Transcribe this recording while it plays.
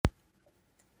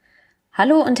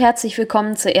Hallo und herzlich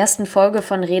willkommen zur ersten Folge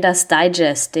von Redas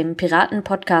Digest, dem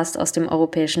Piraten-Podcast aus dem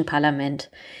Europäischen Parlament.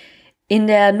 In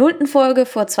der 0. Folge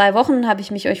vor 2 Wochen habe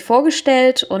ich mich euch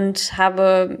vorgestellt und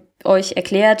habe euch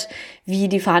erklärt, wie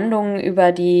die Verhandlungen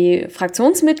über die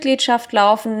Fraktionsmitgliedschaft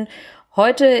laufen.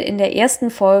 Heute in der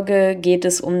ersten Folge geht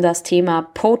es um das Thema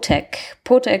Potec.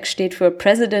 Potec steht für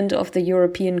President of the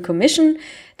European Commission.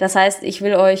 Das heißt, ich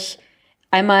will euch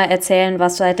einmal erzählen,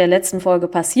 was seit der letzten Folge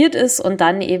passiert ist und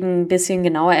dann eben ein bisschen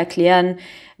genauer erklären,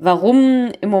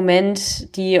 warum im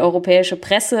Moment die europäische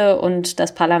Presse und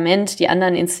das Parlament, die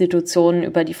anderen Institutionen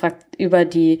über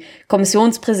die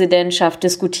Kommissionspräsidentschaft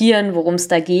diskutieren, worum es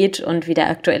da geht und wie der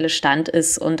aktuelle Stand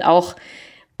ist und auch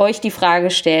euch die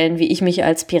Frage stellen, wie ich mich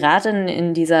als Piratin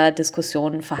in dieser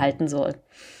Diskussion verhalten soll.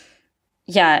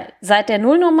 Ja, seit der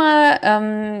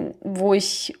Nullnummer, wo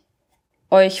ich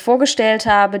euch vorgestellt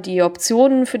habe, die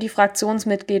Optionen für die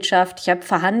Fraktionsmitgliedschaft. Ich habe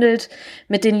verhandelt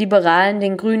mit den Liberalen,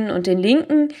 den Grünen und den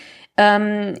Linken.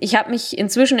 Ich habe mich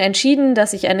inzwischen entschieden,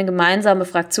 dass ich eine gemeinsame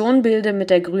Fraktion bilde mit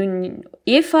der Grünen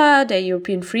EFA, der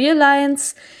European Free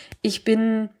Alliance. Ich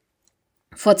bin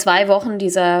vor 2 Wochen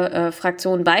dieser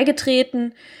Fraktion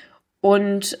beigetreten.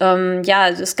 Und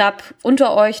es gab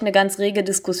unter euch eine ganz rege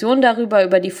Diskussion darüber,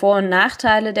 über die Vor- und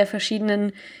Nachteile der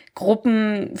verschiedenen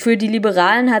Gruppen. Für die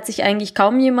Liberalen hat sich eigentlich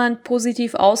kaum jemand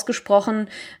positiv ausgesprochen.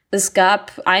 Es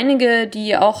gab einige,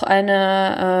 die auch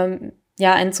einen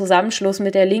Zusammenschluss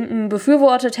mit der Linken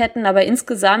befürwortet hätten, aber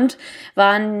insgesamt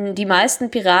waren die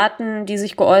meisten Piraten, die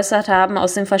sich geäußert haben,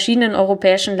 aus den verschiedenen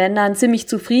europäischen Ländern ziemlich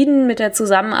zufrieden mit der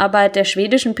Zusammenarbeit der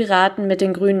schwedischen Piraten mit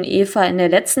den Grünen EFA in der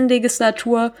letzten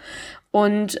Legislatur.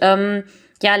 Und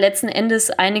letzten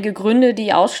Endes einige Gründe,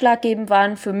 die ausschlaggebend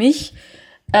waren für mich.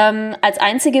 Als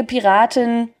einzige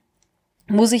Piratin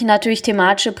muss ich natürlich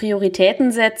thematische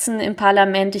Prioritäten setzen im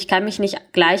Parlament. Ich kann mich nicht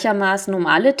gleichermaßen um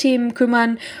alle Themen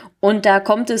kümmern. Und da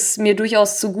kommt es mir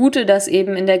durchaus zugute, dass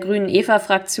eben in der Grünen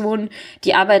EFA-Fraktion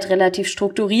die Arbeit relativ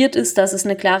strukturiert ist, dass es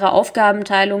eine klare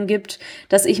Aufgabenteilung gibt,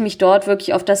 dass ich mich dort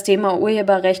wirklich auf das Thema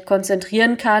Urheberrecht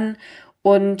konzentrieren kann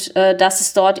und dass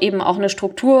es dort eben auch eine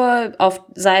Struktur auf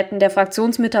Seiten der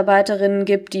Fraktionsmitarbeiterinnen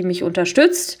gibt, die mich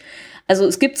unterstützt. Also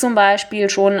es gibt zum Beispiel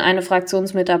schon eine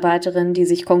Fraktionsmitarbeiterin, die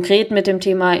sich konkret mit dem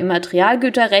Thema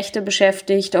Immaterialgüterrechte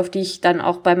beschäftigt, auf die ich dann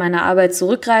auch bei meiner Arbeit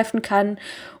zurückgreifen kann.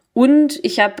 Und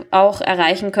ich habe auch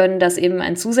erreichen können, dass eben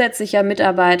ein zusätzlicher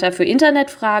Mitarbeiter für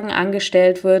Internetfragen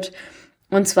angestellt wird.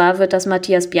 Und zwar wird das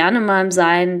Matthias Bjarnemalm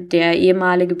sein, der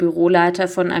ehemalige Büroleiter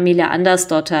von Amelia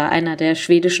Andersdotter, einer der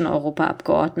schwedischen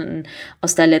Europaabgeordneten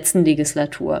aus der letzten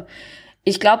Legislatur.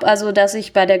 Ich glaube also, dass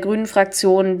ich bei der Grünen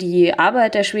Fraktion die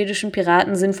Arbeit der schwedischen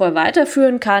Piraten sinnvoll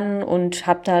weiterführen kann und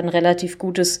habe da ein relativ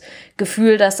gutes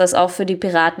Gefühl, dass das auch für die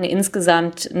Piraten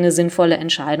insgesamt eine sinnvolle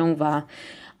Entscheidung war.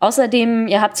 Außerdem,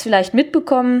 ihr habt es vielleicht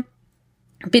mitbekommen,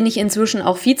 bin ich inzwischen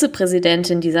auch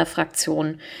Vizepräsidentin dieser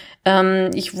Fraktion.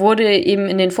 Ich wurde eben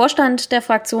in den Vorstand der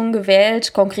Fraktion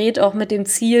gewählt, konkret auch mit dem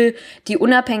Ziel, die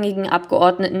unabhängigen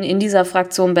Abgeordneten in dieser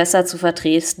Fraktion besser zu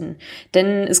vertreten.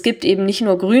 Denn es gibt eben nicht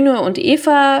nur Grüne und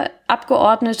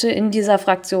EFA-Abgeordnete in dieser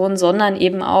Fraktion, sondern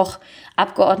eben auch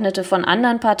Abgeordnete von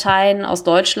anderen Parteien aus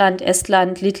Deutschland,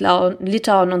 Estland,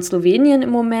 Litauen und Slowenien im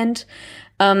Moment.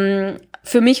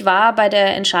 Für mich war bei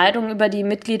der Entscheidung über die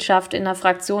Mitgliedschaft in der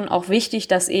Fraktion auch wichtig,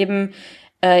 dass eben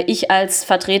ich als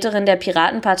Vertreterin der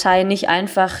Piratenpartei nicht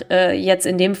einfach jetzt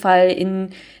in dem Fall in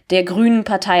der Grünen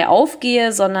Partei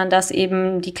aufgehe, sondern dass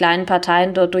eben die kleinen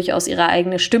Parteien dort durchaus ihre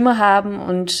eigene Stimme haben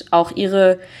und auch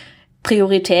ihre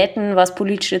Prioritäten, was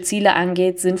politische Ziele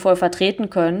angeht, sinnvoll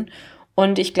vertreten können.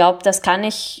 Und ich glaube, das kann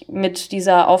ich mit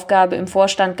dieser Aufgabe im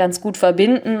Vorstand ganz gut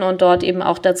verbinden und dort eben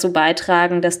auch dazu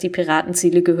beitragen, dass die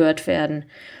Piratenziele gehört werden.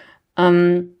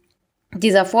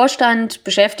 Dieser Vorstand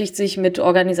beschäftigt sich mit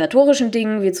organisatorischen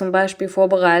Dingen, wie zum Beispiel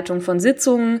Vorbereitung von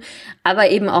Sitzungen, aber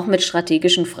eben auch mit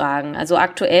strategischen Fragen. Also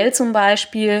aktuell zum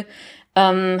Beispiel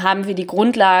haben wir die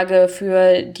Grundlage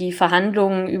für die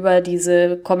Verhandlungen über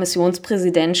diese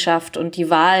Kommissionspräsidentschaft und die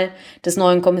Wahl des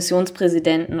neuen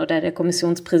Kommissionspräsidenten oder der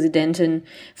Kommissionspräsidentin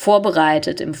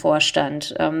vorbereitet im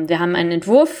Vorstand. Wir haben einen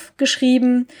Entwurf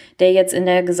geschrieben, der jetzt in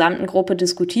der gesamten Gruppe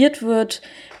diskutiert wird,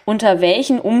 unter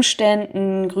welchen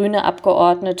Umständen grüne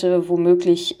Abgeordnete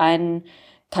womöglich einen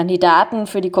Kandidaten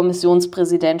für die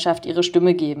Kommissionspräsidentschaft ihre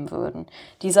Stimme geben würden.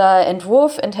 Dieser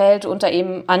Entwurf enthält unter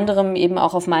anderem eben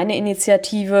auch auf meine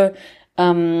Initiative,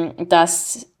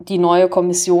 dass die neue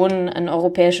Kommission ein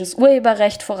europäisches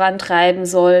Urheberrecht vorantreiben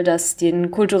soll, das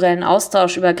den kulturellen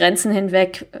Austausch über Grenzen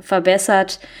hinweg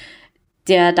verbessert,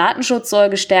 Der Datenschutz soll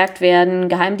gestärkt werden,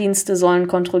 Geheimdienste sollen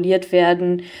kontrolliert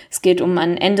werden. Es geht um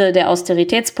ein Ende der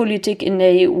Austeritätspolitik in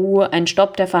der EU, einen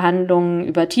Stopp der Verhandlungen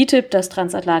über TTIP, das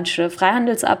transatlantische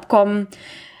Freihandelsabkommen.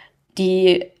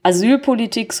 Die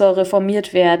Asylpolitik soll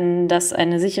reformiert werden, dass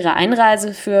eine sichere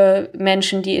Einreise für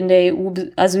Menschen, die in der EU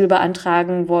Asyl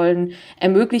beantragen wollen,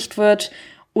 ermöglicht wird.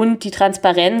 Und die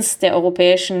Transparenz der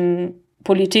europäischen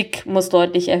Politik muss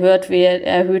deutlich erhöht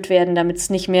werden, damit es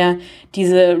nicht mehr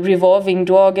diese Revolving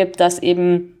Door gibt, dass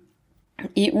eben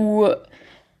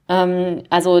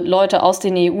also Leute aus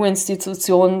den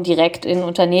EU-Institutionen direkt in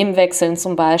Unternehmen wechseln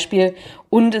zum Beispiel.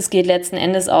 Und es geht letzten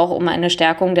Endes auch um eine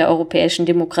Stärkung der europäischen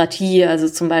Demokratie, also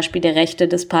zum Beispiel der Rechte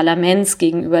des Parlaments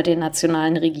gegenüber den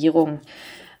nationalen Regierungen.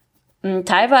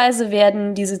 Teilweise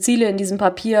werden diese Ziele in diesem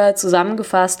Papier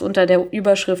zusammengefasst unter der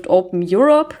Überschrift Open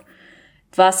Europe,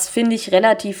 was, finde ich,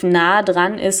 relativ nah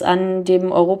dran ist an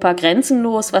dem Europa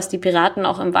grenzenlos, was die Piraten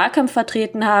auch im Wahlkampf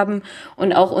vertreten haben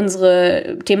und auch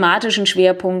unsere thematischen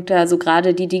Schwerpunkte, also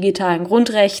gerade die digitalen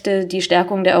Grundrechte, die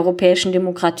Stärkung der europäischen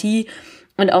Demokratie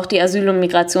und auch die Asyl- und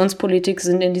Migrationspolitik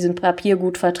sind in diesem Papier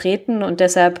gut vertreten und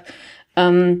deshalb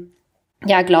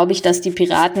glaube ich, dass die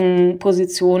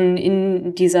Piratenpositionen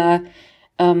in dieser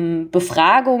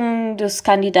Befragung des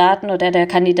Kandidaten oder der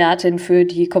Kandidatin für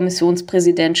die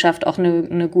Kommissionspräsidentschaft auch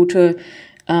eine gute,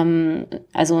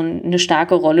 also eine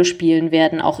starke Rolle spielen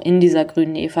werden, auch in dieser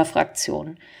grünen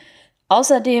EVA-Fraktion.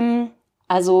 Außerdem,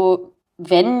 also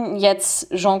wenn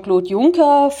jetzt Jean-Claude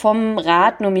Juncker vom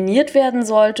Rat nominiert werden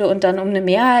sollte und dann um eine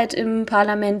Mehrheit im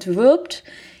Parlament wirbt,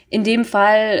 in dem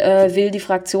Fall will die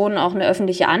Fraktion auch eine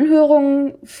öffentliche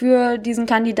Anhörung für diesen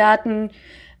Kandidaten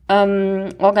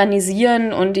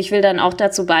organisieren und ich will dann auch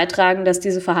dazu beitragen, dass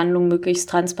diese Verhandlung möglichst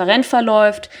transparent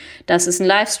verläuft, dass es einen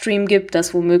Livestream gibt,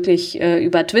 dass womöglich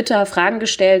über Twitter Fragen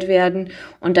gestellt werden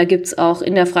und da gibt's auch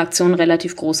in der Fraktion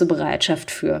relativ große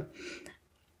Bereitschaft für.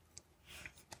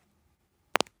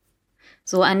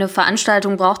 So eine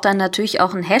Veranstaltung braucht dann natürlich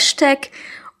auch einen Hashtag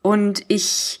und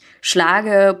ich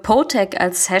schlage Potec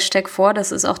als Hashtag vor,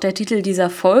 das ist auch der Titel dieser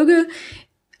Folge,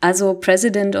 also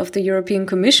President of the European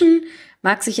Commission.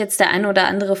 Mag sich jetzt der eine oder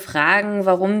andere fragen,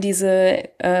 warum diese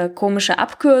komische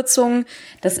Abkürzung?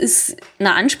 Das ist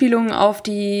eine Anspielung auf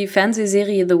die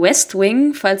Fernsehserie The West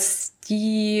Wing, falls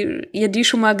ihr die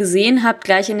schon mal gesehen habt,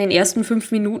 gleich in den ersten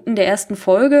 5 Minuten der ersten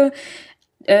Folge.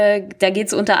 Da geht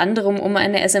es unter anderem um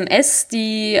eine SMS,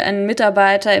 die ein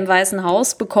Mitarbeiter im Weißen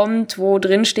Haus bekommt, wo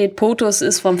drin steht, POTUS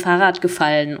ist vom Fahrrad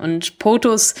gefallen. Und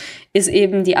POTUS ist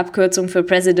eben die Abkürzung für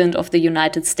President of the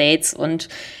United States. Und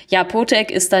ja,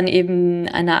 Potec ist dann eben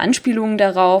eine Anspielung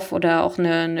darauf oder auch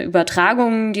eine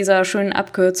Übertragung dieser schönen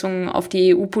Abkürzung auf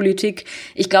die EU-Politik.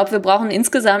 Ich glaube, wir brauchen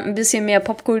insgesamt ein bisschen mehr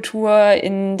Popkultur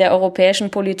in der europäischen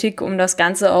Politik, um das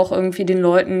Ganze auch irgendwie den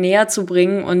Leuten näher zu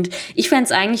bringen. Und ich fände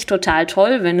es eigentlich total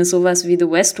toll, wenn es sowas wie The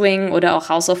West Wing oder auch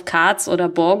House of Cards oder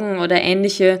Borgen oder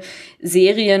ähnliche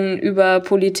Serien über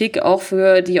Politik auch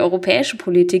für die europäische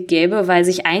Politik gäbe, weil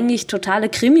sich eigentlich totale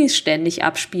Krimis ständig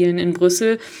abspielen in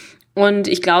Brüssel. Und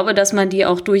ich glaube, dass man die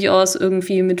auch durchaus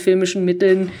irgendwie mit filmischen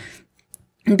Mitteln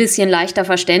ein bisschen leichter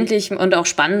verständlich und auch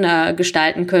spannender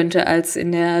gestalten könnte als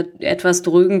in der etwas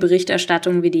drögen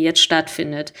Berichterstattung, wie die jetzt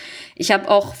stattfindet. Ich habe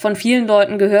auch von vielen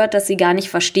Leuten gehört, dass sie gar nicht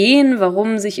verstehen,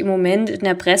 warum sich im Moment in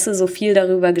der Presse so viel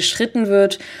darüber gestritten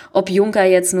wird, ob Juncker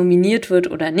jetzt nominiert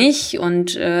wird oder nicht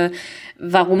und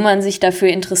warum man sich dafür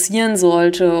interessieren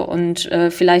sollte und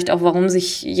vielleicht auch, warum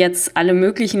sich jetzt alle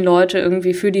möglichen Leute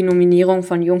irgendwie für die Nominierung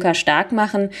von Juncker stark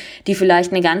machen, die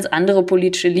vielleicht eine ganz andere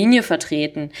politische Linie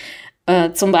vertreten.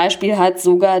 Zum Beispiel hat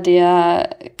sogar der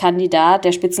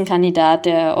Spitzenkandidat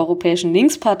der Europäischen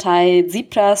Linkspartei,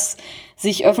 Tsipras,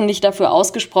 sich öffentlich dafür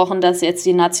ausgesprochen, dass jetzt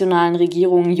die nationalen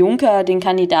Regierungen Juncker den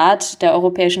Kandidat der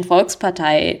Europäischen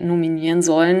Volkspartei nominieren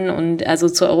sollen. Und also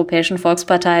zur Europäischen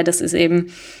Volkspartei, das ist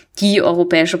eben die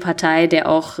europäische Partei, der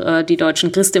auch die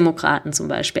deutschen Christdemokraten zum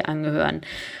Beispiel angehören.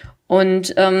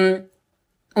 Und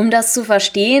um das zu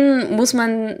verstehen, muss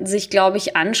man sich, glaube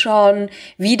ich, anschauen,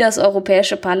 wie das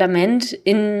Europäische Parlament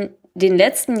in den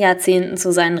letzten Jahrzehnten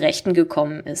zu seinen Rechten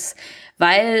gekommen ist.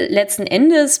 Weil letzten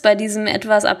Endes bei diesem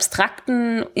etwas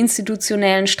abstrakten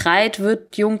institutionellen Streit,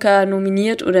 wird Juncker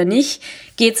nominiert oder nicht,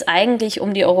 geht es eigentlich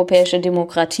um die europäische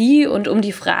Demokratie und um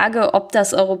die Frage, ob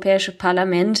das Europäische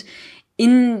Parlament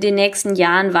in den nächsten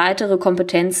Jahren weitere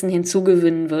Kompetenzen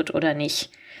hinzugewinnen wird oder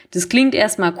nicht. Das klingt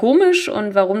erstmal komisch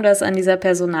und warum das an dieser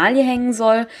Personalie hängen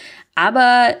soll,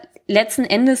 aber letzten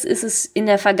Endes ist es in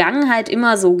der Vergangenheit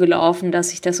immer so gelaufen,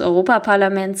 dass sich das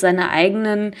Europaparlament seine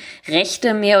eigenen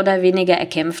Rechte mehr oder weniger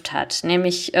erkämpft hat.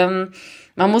 Nämlich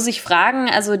Man muss sich fragen,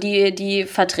 also die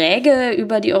Verträge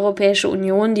über die Europäische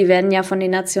Union, die werden ja von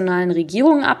den nationalen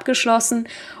Regierungen abgeschlossen.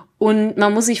 Und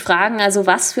man muss sich fragen, also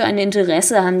was für ein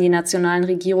Interesse haben die nationalen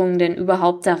Regierungen denn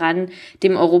überhaupt daran,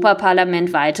 dem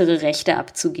Europaparlament weitere Rechte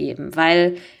abzugeben?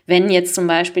 Weil wenn jetzt zum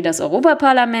Beispiel das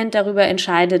Europaparlament darüber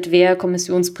entscheidet, wer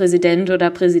Kommissionspräsident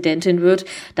oder Präsidentin wird,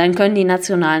 dann können die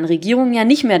nationalen Regierungen ja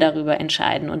nicht mehr darüber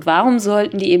entscheiden. Und warum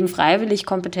sollten die eben freiwillig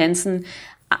Kompetenzen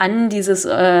an dieses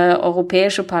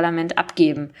Europäische Parlament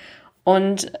abgeben?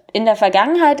 Und in der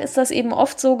Vergangenheit ist das eben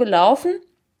oft so gelaufen,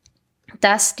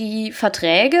 dass die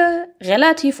Verträge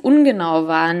relativ ungenau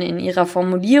waren in ihrer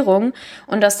Formulierung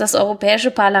und dass das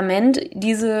Europäische Parlament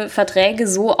diese Verträge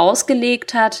so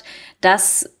ausgelegt hat,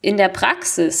 dass in der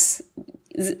Praxis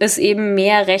es eben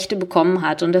mehr Rechte bekommen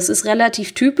hat. Und das ist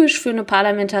relativ typisch für eine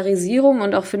Parlamentarisierung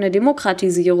und auch für eine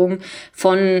Demokratisierung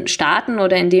von Staaten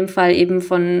oder in dem Fall eben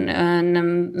von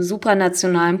einem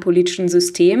supranationalen politischen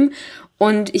System.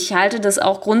 Und ich halte das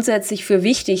auch grundsätzlich für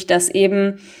wichtig, dass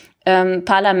eben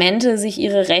Parlamente sich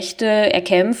ihre Rechte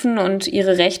erkämpfen und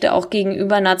ihre Rechte auch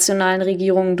gegenüber nationalen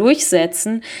Regierungen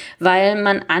durchsetzen, weil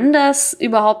man anders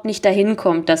überhaupt nicht dahin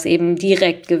kommt, dass eben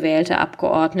direkt gewählte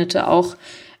Abgeordnete auch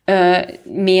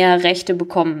mehr Rechte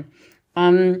bekommen.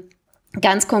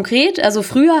 Ganz konkret, also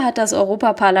früher hat das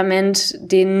Europaparlament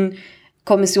den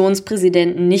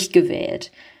Kommissionspräsidenten nicht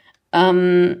gewählt.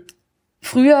 Früher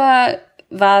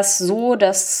war es so,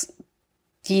 dass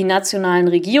die nationalen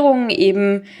Regierungen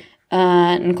eben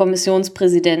einen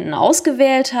Kommissionspräsidenten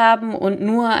ausgewählt haben und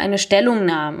nur eine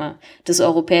Stellungnahme des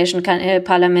Europäischen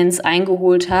Parlaments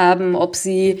eingeholt haben, ob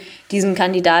sie diesem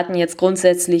Kandidaten jetzt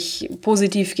grundsätzlich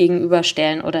positiv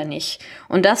gegenüberstellen oder nicht.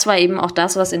 Und das war eben auch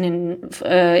das, was in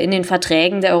den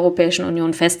Verträgen der Europäischen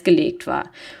Union festgelegt war.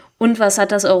 Und was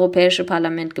hat das Europäische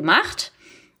Parlament gemacht?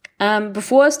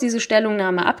 Bevor es diese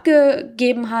Stellungnahme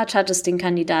abgegeben hat, hat es den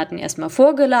Kandidaten erstmal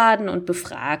vorgeladen und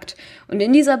befragt. Und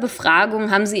in dieser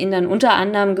Befragung haben sie ihn dann unter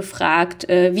anderem gefragt,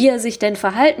 wie er sich denn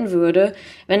verhalten würde,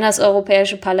 wenn das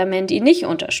Europäische Parlament ihn nicht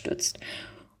unterstützt.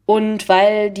 Und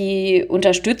weil die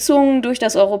Unterstützung durch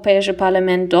das Europäische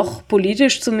Parlament doch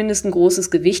politisch zumindest ein großes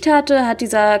Gewicht hatte, hat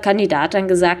dieser Kandidat dann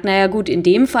gesagt, naja gut, in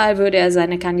dem Fall würde er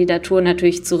seine Kandidatur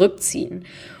natürlich zurückziehen.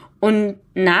 Und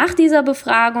nach dieser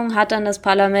Befragung hat dann das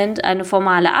Parlament eine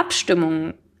formale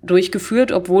Abstimmung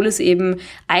durchgeführt, obwohl es eben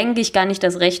eigentlich gar nicht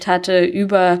das Recht hatte,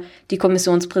 über die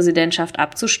Kommissionspräsidentschaft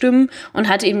abzustimmen und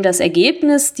hat eben das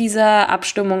Ergebnis dieser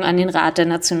Abstimmung an den Rat der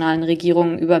nationalen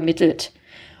Regierungen übermittelt.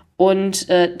 Und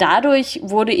dadurch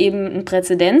wurde eben ein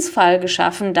Präzedenzfall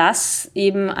geschaffen, dass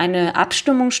eben eine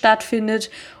Abstimmung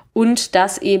stattfindet und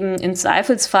dass eben im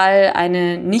Zweifelsfall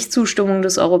eine Nichtzustimmung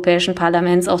des Europäischen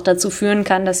Parlaments auch dazu führen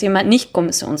kann, dass jemand nicht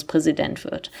Kommissionspräsident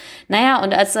wird. Naja,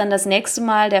 und als dann das nächste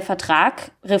Mal der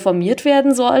Vertrag reformiert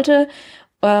werden sollte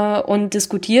und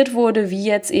diskutiert wurde, wie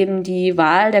jetzt eben die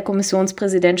Wahl der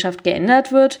Kommissionspräsidentschaft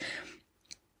geändert wird,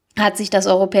 hat sich das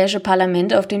Europäische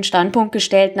Parlament auf den Standpunkt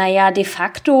gestellt, naja, de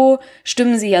facto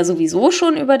stimmen sie ja sowieso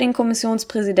schon über den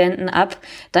Kommissionspräsidenten ab,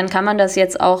 dann kann man das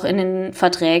jetzt auch in den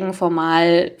Verträgen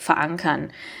formal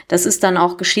verankern. Das ist dann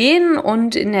auch geschehen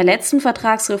und in der letzten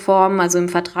Vertragsreform, also im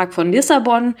Vertrag von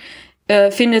Lissabon,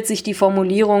 findet sich die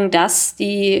Formulierung, dass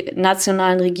die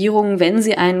nationalen Regierungen, wenn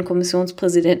sie einen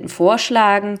Kommissionspräsidenten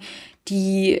vorschlagen,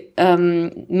 die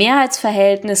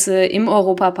Mehrheitsverhältnisse im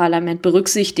Europaparlament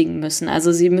berücksichtigen müssen.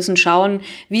 Also sie müssen schauen,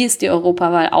 wie ist die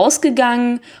Europawahl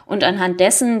ausgegangen und anhand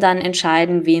dessen dann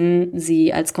entscheiden, wen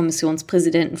sie als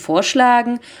Kommissionspräsidenten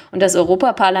vorschlagen. Und das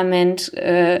Europaparlament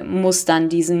muss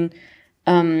dann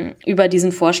über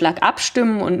diesen Vorschlag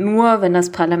abstimmen und nur, wenn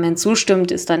das Parlament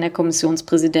zustimmt, ist dann der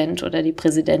Kommissionspräsident oder die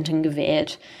Präsidentin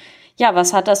gewählt. Ja,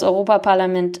 was hat das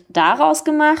Europaparlament daraus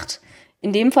gemacht?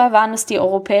 In dem Fall waren es die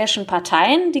europäischen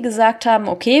Parteien, die gesagt haben,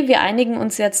 okay, wir einigen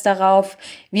uns jetzt darauf,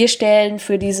 wir stellen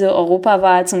für diese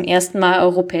Europawahl zum ersten Mal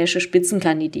europäische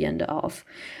Spitzenkandidierende auf.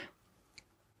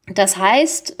 Das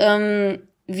heißt,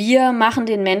 wir machen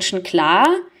den Menschen klar,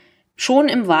 schon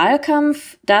im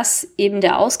Wahlkampf, dass eben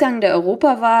der Ausgang der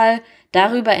Europawahl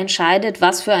darüber entscheidet,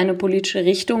 was für eine politische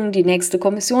Richtung die nächste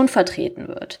Kommission vertreten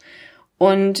wird.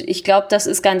 Und ich glaube, das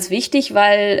ist ganz wichtig,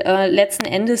 weil letzten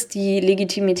Endes die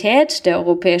Legitimität der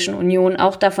Europäischen Union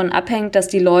auch davon abhängt, dass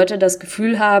die Leute das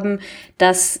Gefühl haben,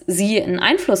 dass sie einen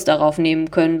Einfluss darauf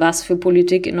nehmen können, was für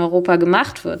Politik in Europa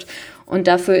gemacht wird. Und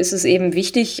dafür ist es eben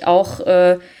wichtig, auch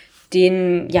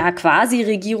den quasi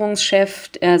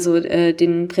Regierungschef, also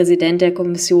den Präsident der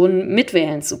Kommission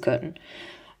mitwählen zu können.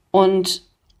 Und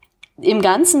Im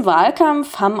ganzen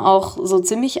Wahlkampf haben auch so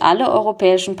ziemlich alle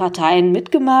europäischen Parteien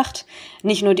mitgemacht.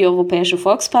 Nicht nur die Europäische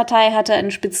Volkspartei hatte einen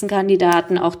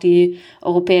Spitzenkandidaten, auch die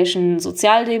europäischen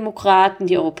Sozialdemokraten,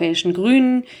 die europäischen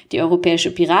Grünen, die Europäische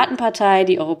Piratenpartei,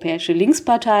 die Europäische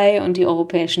Linkspartei und die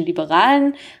europäischen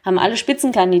Liberalen haben alle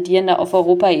Spitzenkandidierende auf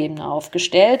Europaebene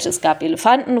aufgestellt. Es gab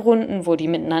Elefantenrunden, wo die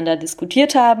miteinander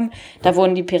diskutiert haben. Da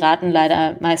wurden die Piraten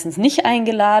leider meistens nicht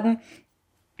eingeladen.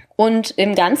 Und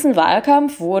im ganzen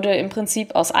Wahlkampf wurde im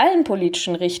Prinzip aus allen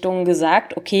politischen Richtungen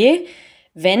gesagt, okay,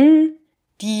 wenn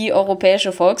die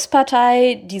Europäische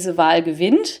Volkspartei diese Wahl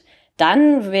gewinnt,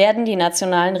 dann werden die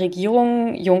nationalen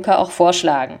Regierungen Juncker auch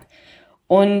vorschlagen.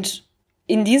 Und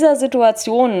in dieser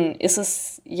Situation ist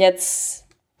es jetzt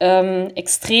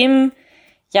extrem,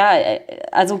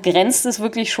 also grenzt es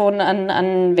wirklich schon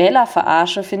an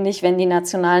Wählerverarsche, finde ich, wenn die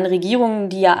nationalen Regierungen,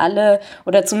 die ja alle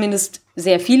oder zumindest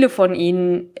sehr viele von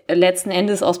ihnen letzten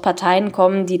Endes aus Parteien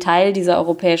kommen, die Teil dieser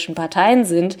europäischen Parteien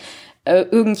sind,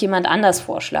 irgendjemand anders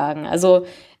vorschlagen. Also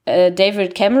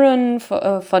David Cameron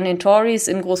von den Tories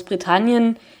in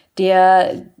Großbritannien,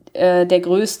 der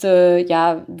größte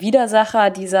Widersacher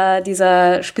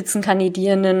dieser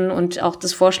Spitzenkandidierenden und auch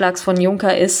des Vorschlags von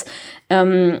Juncker ist.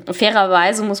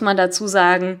 Fairerweise muss man dazu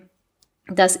sagen,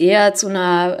 dass er zu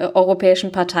einer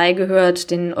europäischen Partei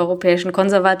gehört, den europäischen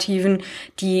Konservativen,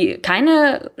 die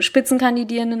keine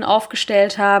Spitzenkandidierenden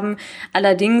aufgestellt haben.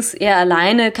 Allerdings er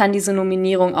alleine kann diese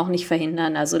Nominierung auch nicht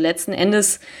verhindern. Also letzten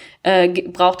Endes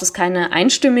braucht es keine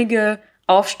einstimmige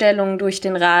Aufstellung durch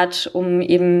den Rat, um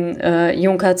eben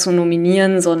Juncker zu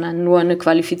nominieren, sondern nur eine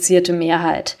qualifizierte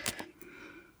Mehrheit.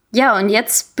 Ja, und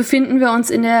jetzt befinden wir uns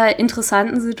in der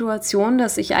interessanten Situation,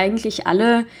 dass sich eigentlich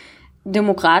alle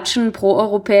demokratischen,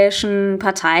 proeuropäischen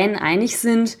Parteien einig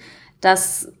sind,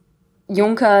 dass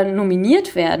Juncker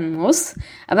nominiert werden muss,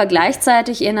 aber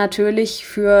gleichzeitig er natürlich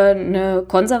für eine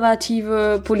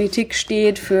konservative Politik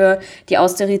steht, für die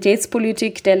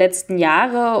Austeritätspolitik der letzten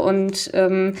Jahre und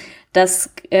dass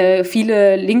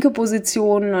viele linke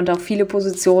Positionen und auch viele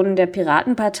Positionen der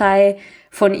Piratenpartei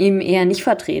von ihm eher nicht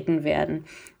vertreten werden.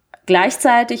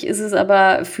 Gleichzeitig ist es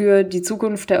aber für die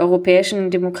Zukunft der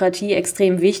europäischen Demokratie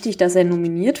extrem wichtig, dass er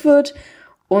nominiert wird.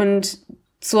 Und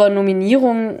zur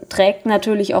Nominierung trägt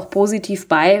natürlich auch positiv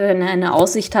bei, wenn er eine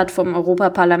Aussicht hat, vom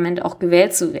Europaparlament auch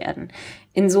gewählt zu werden.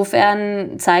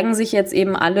 Insofern zeigen sich jetzt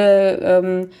eben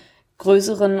alle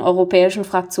größeren europäischen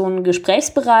Fraktionen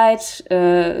gesprächsbereit,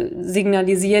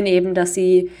 signalisieren eben, dass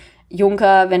sie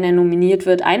Juncker, wenn er nominiert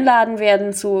wird, einladen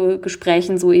werden zu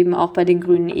Gesprächen, so eben auch bei den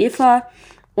Grünen Eva.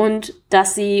 Und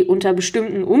dass sie unter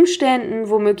bestimmten Umständen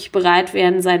womöglich bereit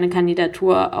wären, seine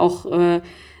Kandidatur auch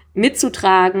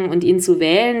mitzutragen und ihn zu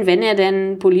wählen, wenn er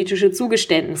denn politische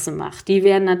Zugeständnisse macht. Die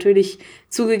wären natürlich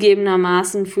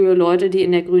zugegebenermaßen für Leute, die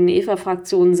in der Grünen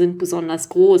Eva-Fraktion sind, besonders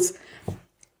groß.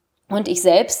 Und ich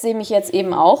selbst sehe mich jetzt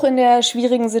eben auch in der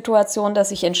schwierigen Situation,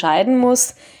 dass ich entscheiden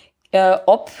muss,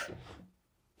 ob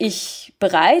ich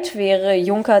bereit wäre,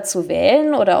 Juncker zu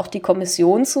wählen oder auch die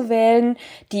Kommission zu wählen,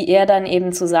 die er dann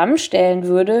eben zusammenstellen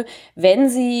würde, wenn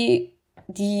sie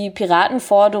die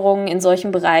Piratenforderungen in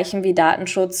solchen Bereichen wie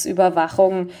Datenschutz,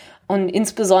 Überwachung und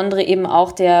insbesondere eben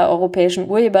auch der europäischen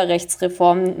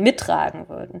Urheberrechtsreform mittragen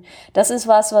würden. Das ist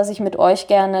was ich mit euch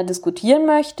gerne diskutieren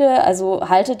möchte. Also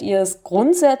haltet ihr es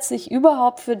grundsätzlich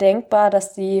überhaupt für denkbar,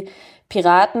 dass die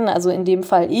Piraten, also in dem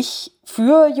Fall ich,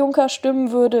 für Juncker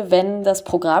stimmen würde, wenn das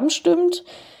Programm stimmt?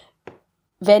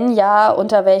 Wenn ja,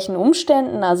 unter welchen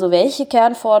Umständen? Also welche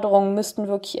Kernforderungen müssten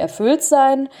wirklich erfüllt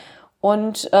sein?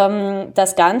 Und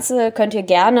das Ganze könnt ihr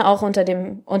gerne auch unter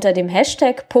dem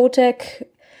Hashtag Potec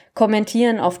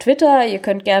kommentieren auf Twitter. Ihr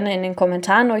könnt gerne in den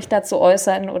Kommentaren euch dazu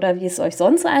äußern oder wie es euch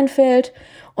sonst einfällt.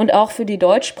 Und auch für die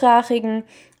Deutschsprachigen: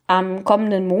 am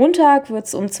kommenden Montag wird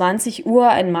es um 20 Uhr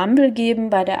ein Mumble geben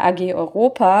bei der AG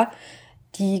Europa.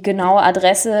 Die genaue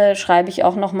Adresse schreibe ich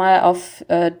auch nochmal auf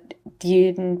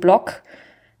den Blog.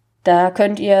 Da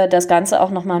könnt ihr das Ganze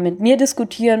auch nochmal mit mir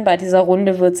diskutieren. Bei dieser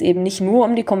Runde wird es eben nicht nur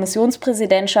um die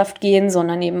Kommissionspräsidentschaft gehen,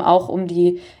 sondern eben auch um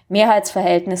die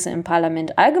Mehrheitsverhältnisse im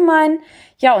Parlament allgemein.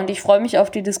 Ja, und ich freue mich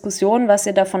auf die Diskussion, was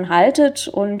ihr davon haltet.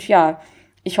 Und ja,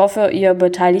 ich hoffe, ihr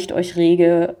beteiligt euch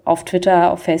rege auf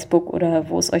Twitter, auf Facebook oder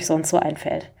wo es euch sonst so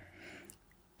einfällt.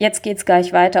 Jetzt geht's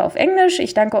gleich weiter auf Englisch.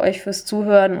 Ich danke euch fürs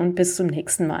Zuhören und bis zum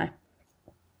nächsten Mal.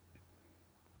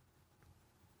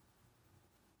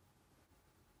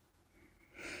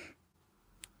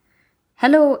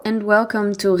 Hello and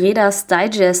welcome to Reda's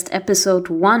Digest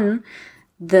Episode 1,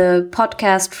 the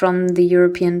podcast from the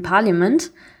European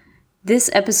Parliament. This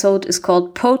episode is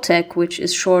called Potec, which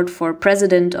is short for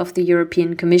President of the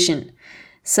European Commission.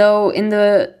 So in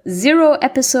the 0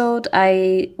 episode,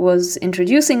 I was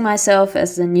introducing myself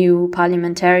as the new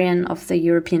parliamentarian of the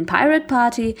European Pirate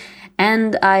Party,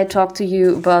 and I talked to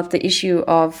you about the issue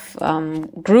of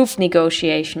group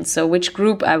negotiations, so which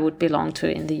group I would belong to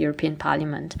in the European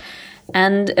Parliament.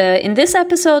 And in this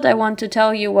episode, I want to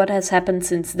tell you what has happened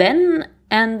since then,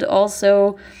 and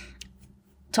also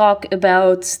talk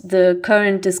about the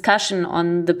current discussion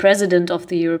on the president of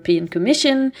the European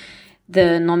Commission,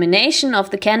 the nomination of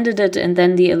the candidate, and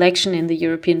then the election in the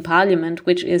European Parliament,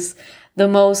 which is the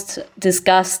most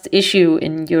discussed issue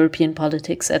in European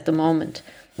politics at the moment.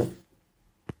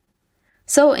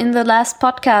 So in the last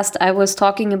podcast, I was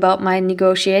talking about my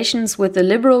negotiations with the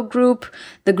Liberal group,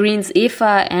 the Greens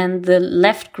EFA, and the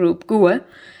Left group GUE.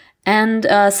 And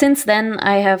since then,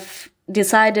 I have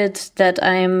decided that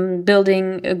I am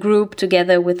building a group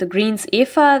together with the Greens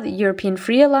EFA, the European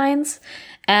Free Alliance.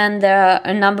 And there are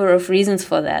a number of reasons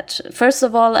for that. First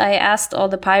of all, I asked all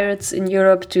the pirates in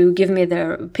Europe to give me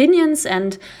their opinions,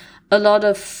 and a lot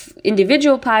of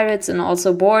individual pirates and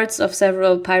also boards of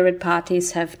several pirate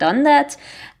parties have done that.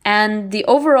 And the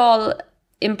overall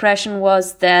impression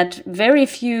was that very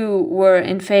few were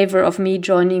in favor of me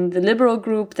joining the Liberal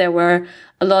group. There were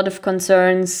a lot of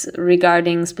concerns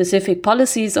regarding specific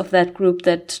policies of that group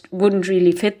that wouldn't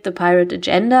really fit the pirate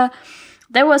agenda.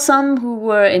 There were some who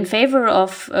were in favor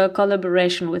of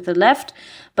collaboration with the left,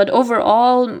 but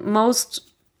overall,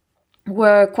 most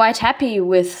were quite happy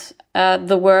with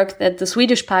the work that the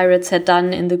Swedish pirates had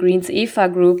done in the Greens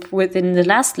EFA group within the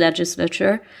last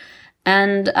legislature.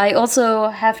 And I also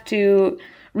have to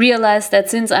realize that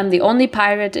since I'm the only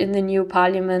pirate in the new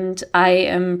parliament, I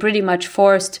am pretty much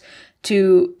forced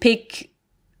to pick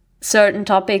certain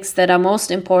topics that are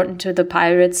most important to the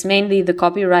pirates, mainly the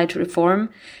copyright reform.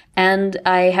 And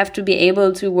I have to be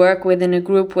able to work within a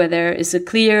group where there is a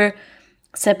clear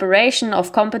separation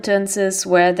of competences,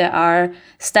 where there are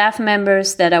staff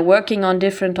members that are working on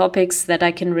different topics that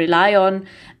I can rely on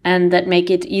and that make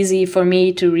it easy for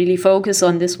me to really focus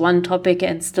on this one topic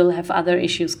and still have other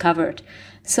issues covered.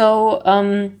 So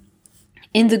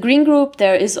in the Green Group,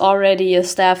 there is already a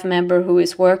staff member who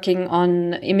is working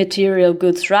on immaterial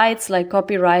goods rights like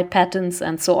copyright, patents,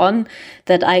 and so on,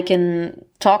 that I can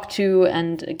talk to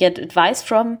and get advice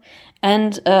from.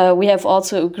 And we have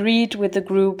also agreed with the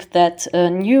group that a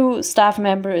new staff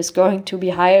member is going to be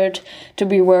hired to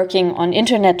be working on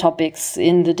internet topics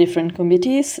in the different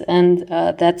committees. And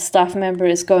that staff member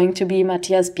is going to be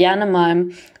Matthias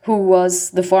Bjarnemalm, who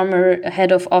was the former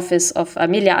head of office of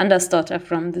Amelia Andersdotter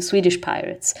from the Swedish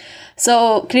Pirates.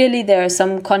 So clearly there is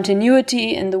some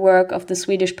continuity in the work of the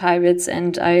Swedish Pirates,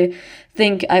 and I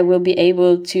think I will be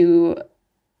able to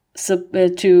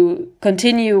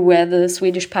continue where the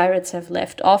Swedish pirates have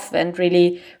left off and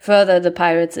really further the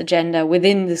pirates' agenda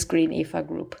within this Green EFA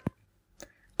group.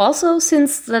 Also,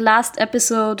 since the last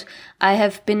episode, I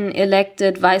have been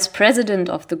elected vice president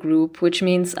of the group, which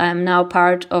means I am now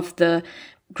part of the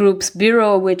group's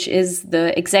bureau, which is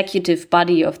the executive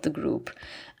body of the group.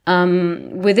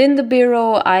 Within the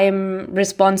bureau, I am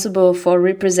responsible for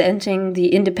representing the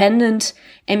independent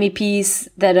MEPs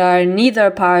that are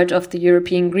neither part of the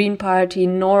European Green Party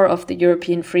nor of the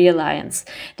European Free Alliance.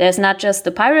 There's not just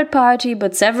the Pirate Party,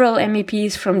 but several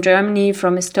MEPs from Germany,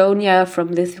 from Estonia,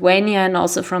 from Lithuania, and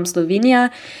also from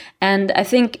Slovenia. And I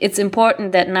think it's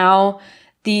important that now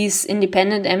these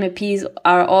independent MEPs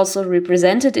are also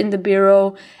represented in the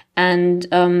bureau. And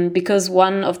because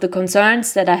one of the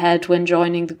concerns that I had when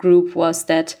joining the group was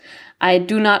that I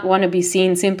do not want to be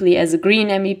seen simply as a Green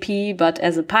MEP, but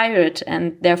as a pirate.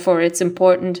 And therefore, it's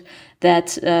important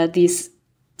that these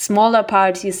smaller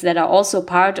parties that are also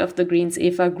part of the Greens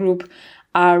EFA group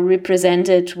are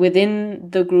represented within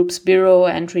the group's bureau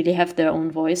and really have their own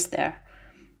voice there.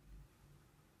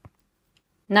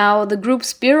 Now, the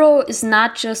group's bureau is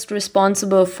not just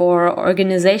responsible for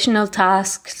organizational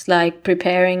tasks like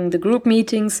preparing the group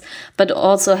meetings, but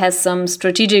also has some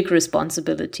strategic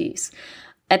responsibilities.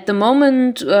 At the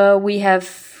moment, we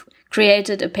have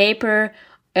created a paper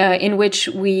in which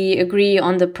we agree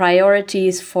on the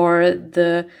priorities for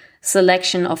the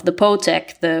selection of the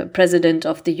Potec, the president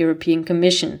of the European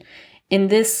Commission. In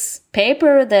this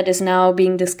paper that is now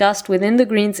being discussed within the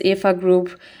Greens EFA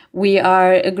group, we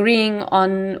are agreeing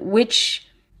on which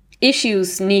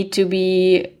issues need to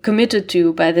be committed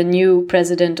to by the new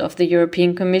president of the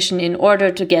European Commission in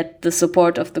order to get the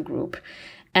support of the group.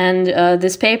 And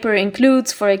this paper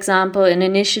includes, for example, an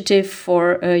initiative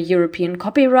for a European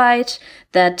copyright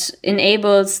that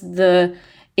enables the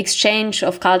exchange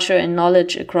of culture and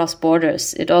knowledge across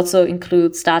borders. It also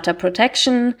includes data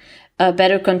protection, a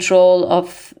better control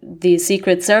of the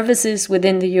secret services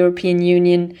within the European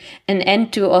Union, an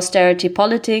end to austerity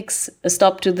politics, a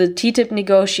stop to the TTIP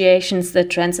negotiations, the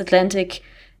transatlantic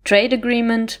trade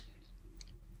agreement,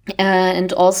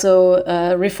 and also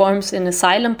reforms in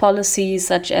asylum policy,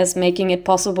 such as making it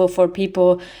possible for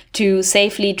people to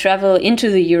safely travel into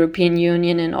the European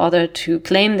Union in order to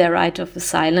claim their right of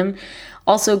asylum.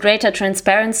 Also, greater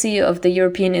transparency of the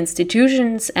European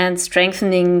institutions and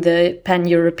strengthening the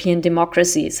pan-European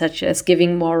democracy, such as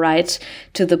giving more right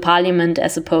to the parliament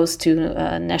as opposed to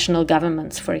national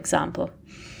governments, for example.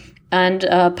 And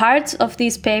part of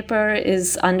this paper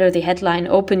is under the headline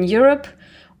Open Europe,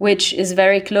 which is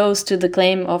very close to the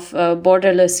claim of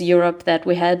borderless Europe that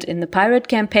we had in the Pirate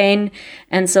campaign.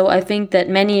 And so I think that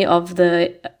many of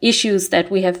the issues that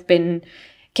we have been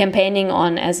campaigning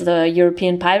on as the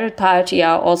European Pirate Party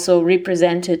are also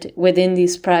represented within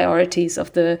these priorities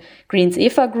of the Greens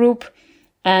EFA group.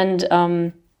 And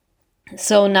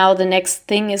so now the next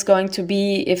thing is going to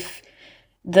be if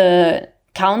the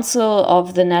Council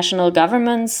of the National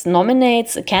Governments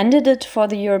nominates a candidate for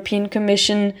the European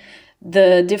Commission,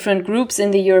 the different groups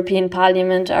in the European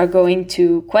Parliament are going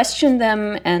to question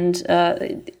them. And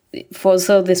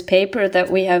so this paper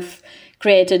that we have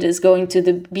created is going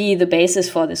to be the basis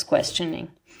for this questioning.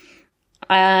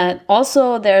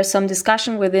 Also, there's some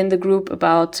discussion within the group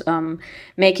about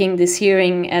making this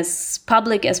hearing as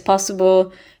public as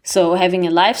possible, so having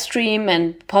a live stream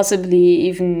and possibly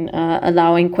even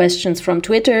allowing questions from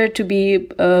Twitter to be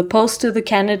posed to the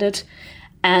candidate.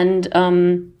 And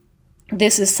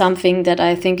this is something that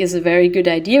I think is a very good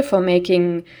idea for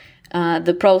making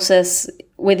the process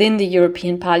within the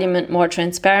European Parliament more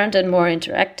transparent and more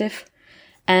interactive.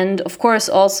 And of course,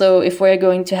 also, if we're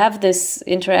going to have this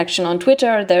interaction on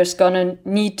Twitter, there's going to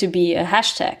need to be a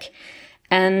hashtag.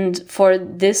 And for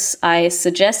this, I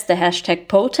suggest the hashtag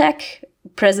Potec,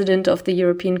 President of the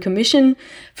European Commission.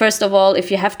 First of all,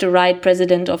 if you have to write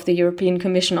President of the European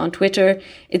Commission on Twitter,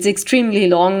 it's extremely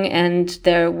long and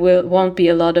there won't be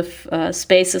a lot of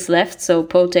spaces left. So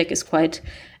Potec is quite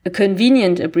a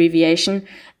convenient abbreviation.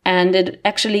 And it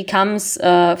actually comes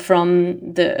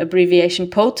from the abbreviation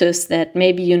POTUS that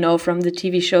maybe you know from the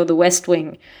TV show The West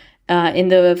Wing. In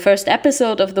the first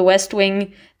episode of The West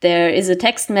Wing, there is a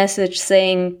text message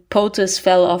saying POTUS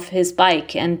fell off his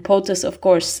bike. And POTUS, of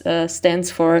course, stands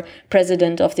for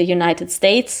President of the United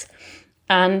States.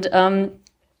 And,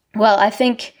 well, I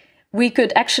think we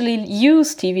could actually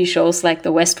use TV shows like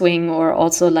The West Wing or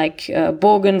also like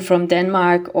Bogen from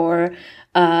Denmark or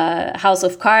House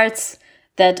of Cards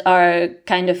that are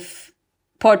kind of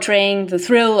portraying the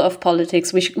thrill of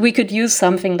politics. We could use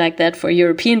something like that for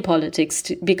European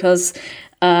politics because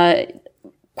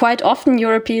quite often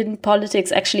European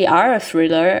politics actually are a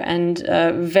thriller and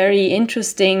very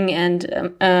interesting and,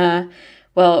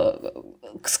 well,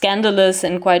 scandalous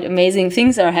and quite amazing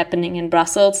things are happening in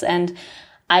Brussels. And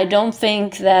I don't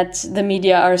think that the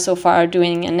media are so far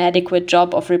doing an adequate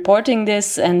job of reporting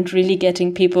this and really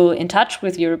getting people in touch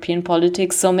with European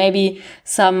politics. So maybe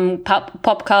some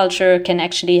pop culture can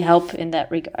actually help in that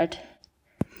regard.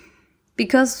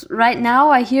 Because right now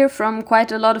I hear from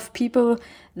quite a lot of people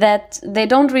that they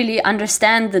don't really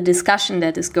understand the discussion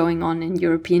that is going on in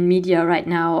European media right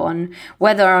now on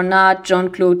whether or not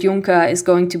Jean-Claude Juncker is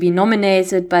going to be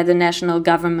nominated by the national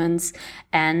governments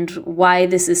and why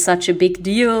this is such a big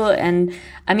deal. And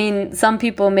I mean, some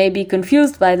people may be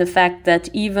confused by the fact that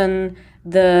even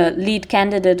the lead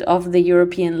candidate of the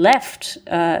European left,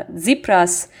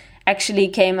 Tsipras, actually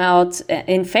came out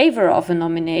in favor of a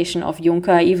nomination of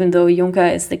Juncker, even though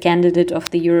Juncker is the candidate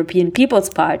of the European People's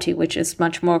Party, which is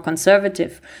much more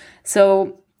conservative.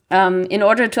 So in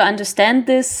order to understand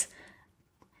this,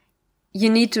 you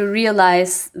need to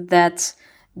realize that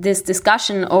this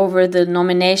discussion over the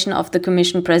nomination of the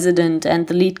Commission President and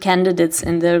the lead candidates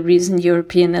in the recent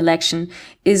European election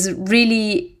is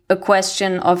really a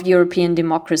question of European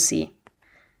democracy.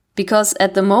 Because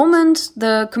at the moment,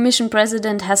 the Commission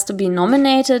President has to be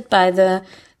nominated by the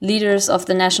leaders of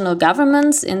the national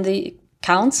governments in the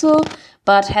Council,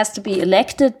 but has to be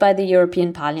elected by the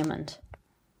European Parliament.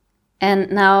 And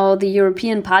now the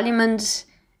European Parliament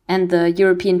and the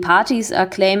European parties are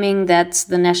claiming that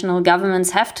the national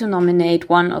governments have to nominate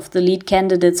one of the lead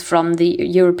candidates from the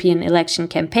European election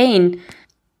campaign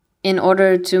in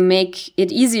order to make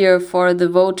it easier for the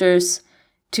voters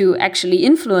to actually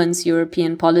influence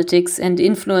European politics and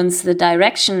influence the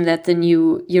direction that the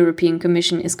new European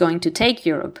Commission is going to take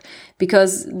Europe.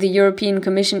 Because the European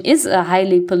Commission is a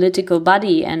highly political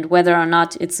body, and whether or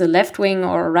not it's a left-wing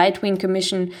or a right-wing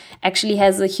commission actually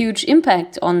has a huge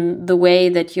impact on the way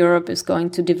that Europe is going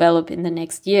to develop in the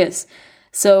next years.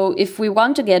 So if we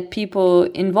want to get people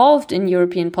involved in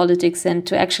European politics and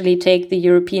to actually take the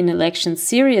European elections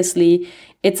seriously,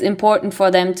 it's important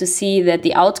for them to see that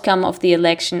the outcome of the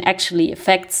election actually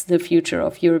affects the future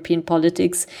of European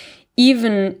politics,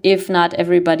 even if not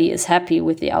everybody is happy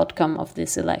with the outcome of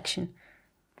this election.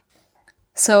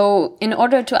 So in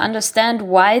order to understand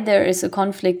why there is a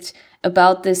conflict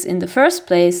about this in the first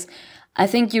place, I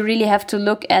think you really have to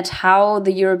look at how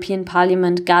the European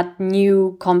Parliament got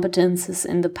new competences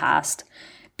in the past.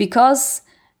 Because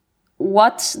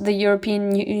what the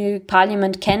European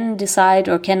Parliament can decide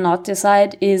or cannot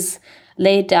decide is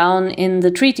laid down in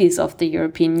the treaties of the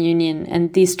European Union.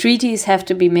 And these treaties have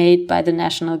to be made by the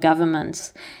national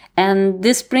governments. And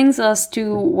this brings us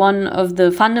to one of the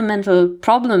fundamental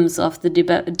problems of the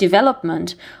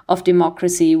development of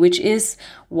democracy, which is,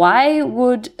 why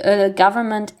would a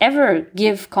government ever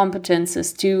give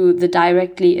competences to the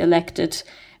directly elected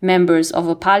members of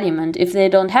a parliament if they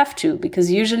don't have to? Because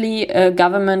usually a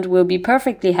government will be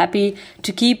perfectly happy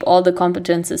to keep all the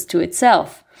competences to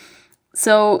itself.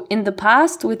 So in the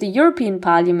past, with the European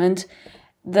Parliament,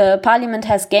 the parliament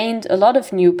has gained a lot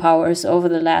of new powers over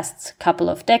the last couple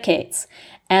of decades.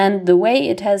 And the way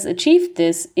it has achieved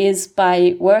this is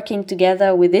by working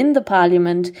together within the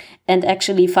parliament and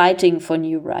actually fighting for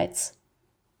new rights.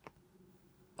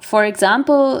 For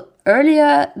example,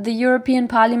 earlier the European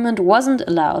Parliament wasn't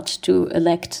allowed to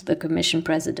elect the Commission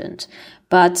President,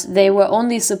 but they were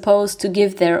only supposed to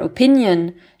give their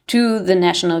opinion to the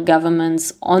national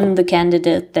governments on the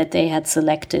candidate that they had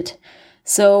selected.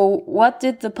 So what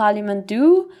did the parliament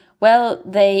do? Well,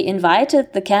 they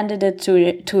invited the candidate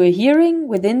to a hearing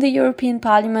within the European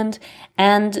Parliament,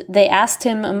 and they asked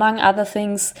him, among other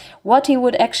things, what he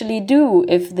would actually do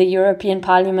if the European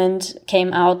Parliament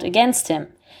came out against him.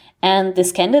 And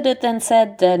this candidate then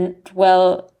said that,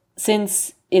 well,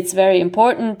 since it's very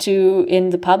important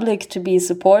in the public to be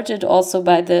supported also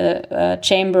by the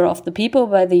Chamber of the People,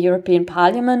 by the European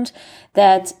Parliament,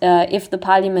 that if the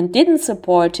Parliament didn't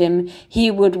support him,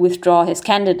 he would withdraw his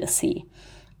candidacy.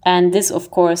 And this, of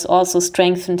course, also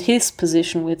strengthened his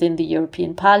position within the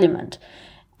European Parliament.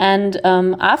 And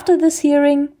after this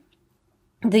hearing,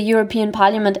 the European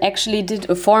Parliament actually did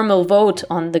a formal vote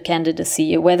on the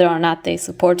candidacy, whether or not they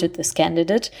supported this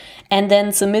candidate, and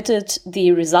then submitted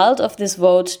the result of this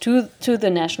vote to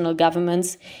the national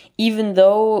governments, even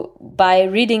though by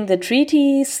reading the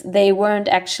treaties, they weren't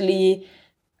actually,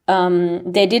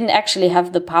 they didn't actually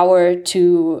have the power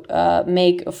to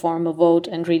make a formal vote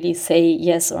and really say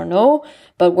yes or no,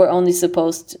 but were only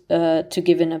supposed to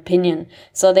give an opinion.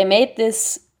 So they made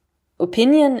this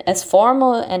opinion as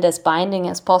formal and as binding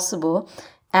as possible.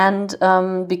 And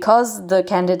because the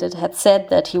candidate had said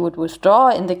that he would withdraw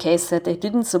in the case that they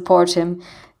didn't support him,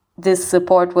 this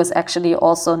support was actually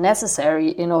also necessary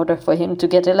in order for him to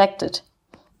get elected.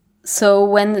 So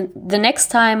when the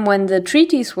next time when the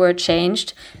treaties were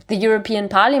changed, the European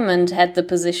Parliament had the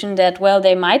position that, well,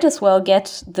 they might as well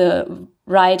get the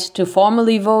right to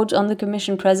formally vote on the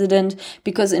Commission President,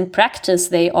 because in practice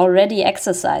they already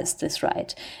exercised this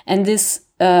right. And this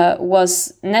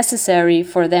was necessary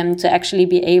for them to actually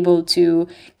be able to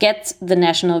get the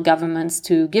national governments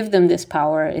to give them this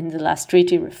power in the last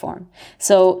treaty reform.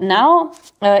 So now,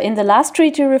 in the last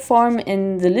treaty reform,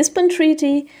 in the Lisbon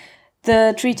Treaty,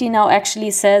 the treaty now actually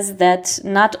says that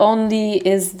not only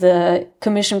is the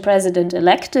Commission President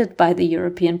elected by the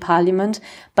European Parliament,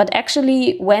 but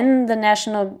actually when the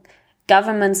national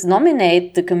governments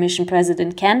nominate the Commission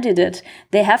President candidate,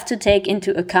 they have to take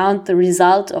into account the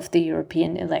result of the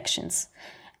European elections.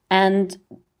 And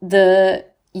the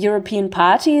European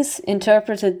parties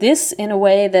interpreted this in a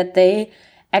way that they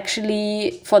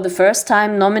actually, for the first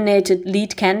time, nominated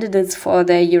lead candidates for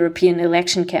their European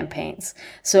election campaigns.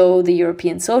 So the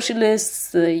European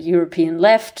Socialists, the European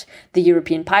Left, the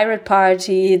European Pirate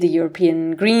Party, the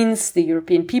European Greens, the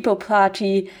European People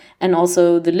Party, and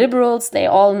also the Liberals, they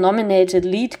all nominated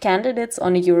lead candidates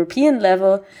on a European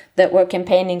level that were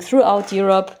campaigning throughout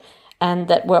Europe and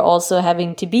that were also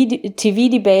having TV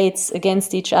debates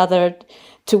against each other,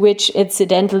 to which,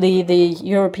 incidentally, the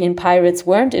European pirates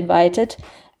weren't invited.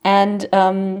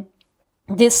 And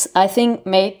this, I think,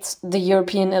 made the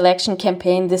European election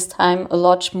campaign this time a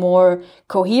lot more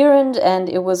coherent, and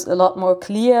it was a lot more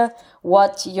clear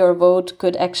what your vote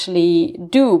could actually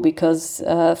do, because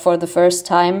for the first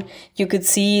time you could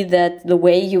see that the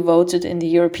way you voted in the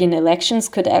European elections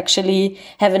could actually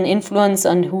have an influence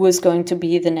on who is going to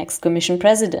be the next Commission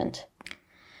President.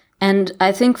 And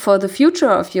I think for the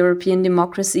future of European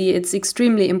democracy, it's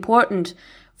extremely important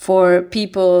for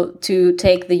people to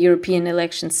take the European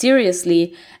elections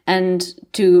seriously and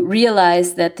to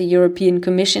realize that the European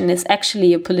Commission is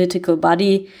actually a political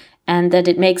body and that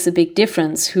it makes a big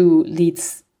difference who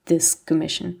leads this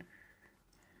commission.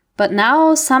 But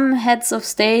now some heads of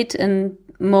state, and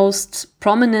most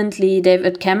prominently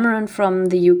David Cameron from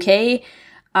the UK,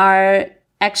 are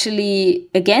actually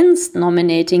against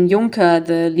nominating Juncker,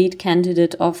 the lead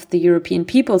candidate of the European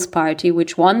People's Party,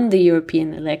 which won the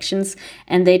European elections,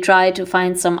 and they try to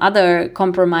find some other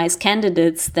compromise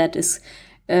candidates that is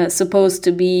supposed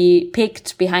to be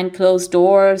picked behind closed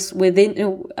doors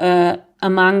within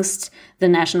amongst the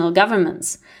national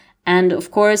governments. And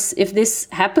of course, if this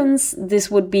happens,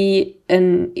 this would be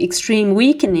an extreme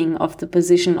weakening of the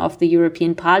position of the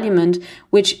European Parliament,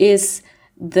 which is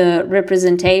the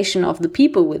representation of the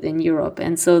people within Europe.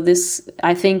 And so this,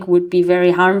 I think, would be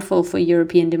very harmful for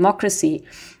European democracy.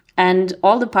 And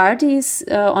all the parties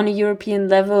on a European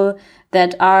level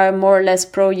that are more or less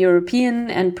pro-European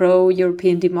and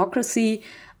pro-European democracy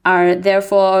are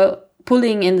therefore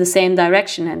pulling in the same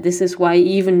direction. And this is why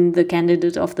even the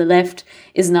candidate of the left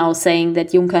is now saying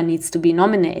that Juncker needs to be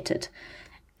nominated.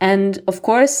 And of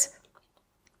course,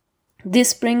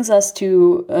 this brings us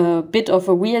to a bit of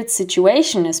a weird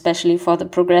situation, especially for the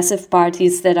progressive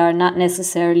parties that are not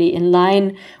necessarily in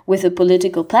line with the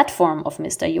political platform of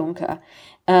Mr. Juncker.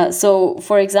 So,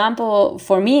 for example,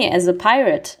 for me as a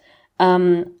pirate,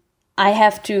 I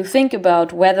have to think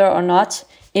about whether or not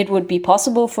it would be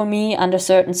possible for me under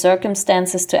certain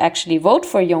circumstances to actually vote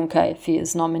for Juncker if he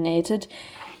is nominated,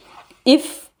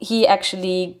 if he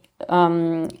actually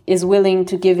is willing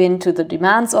to give in to the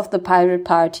demands of the Pirate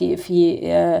Party, if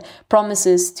he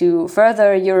promises to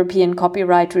further European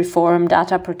copyright reform,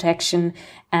 data protection,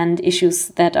 and issues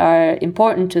that are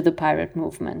important to the pirate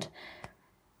movement.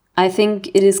 I think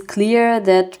it is clear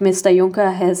that Mr.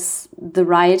 Juncker has the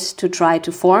right to try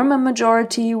to form a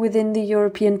majority within the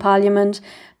European Parliament,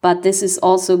 but this is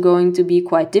also going to be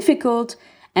quite difficult.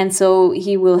 And so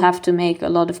he will have to make a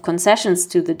lot of concessions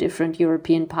to the different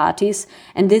European parties.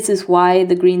 And this is why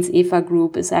the Greens EFA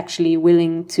group is actually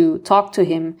willing to talk to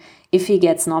him if he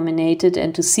gets nominated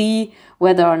and to see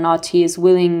whether or not he is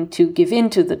willing to give in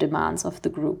to the demands of the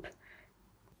group.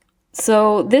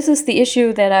 So this is the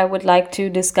issue that I would like to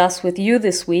discuss with you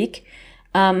this week.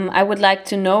 I would like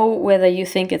to know whether you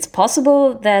think it's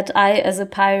possible that I, as a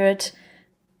pirate,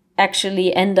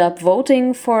 actually end up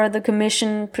voting for the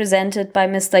commission presented by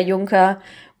Mr. Juncker,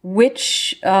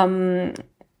 which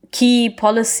key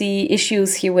policy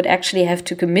issues he would actually have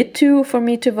to commit to for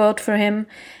me to vote for him.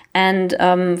 And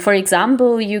for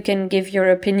example, you can give your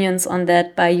opinions on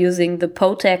that by using the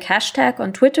Potec hashtag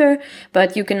on Twitter,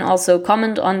 but you can also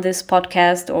comment on this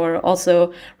podcast or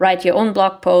also write your own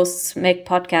blog posts, make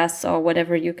podcasts or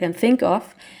whatever you can think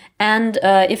of. And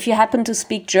if you happen to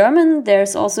speak German,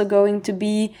 there's also going to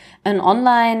be an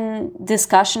online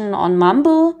discussion on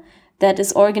Mumble that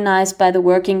is organized by the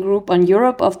Working Group on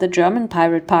Europe of the German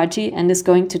Pirate Party and is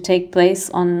going to take place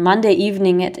on Monday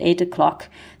evening at 8 o'clock.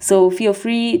 So feel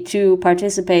free to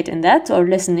participate in that or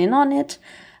listen in on it.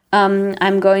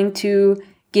 I'm going to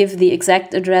give the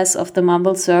exact address of the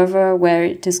Mumble server where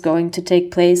it is going to take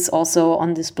place also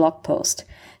on this blog post.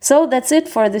 So that's it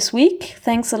for this week.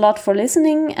 Thanks a lot for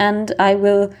listening, and I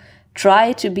will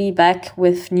try to be back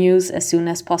with news as soon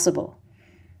as possible.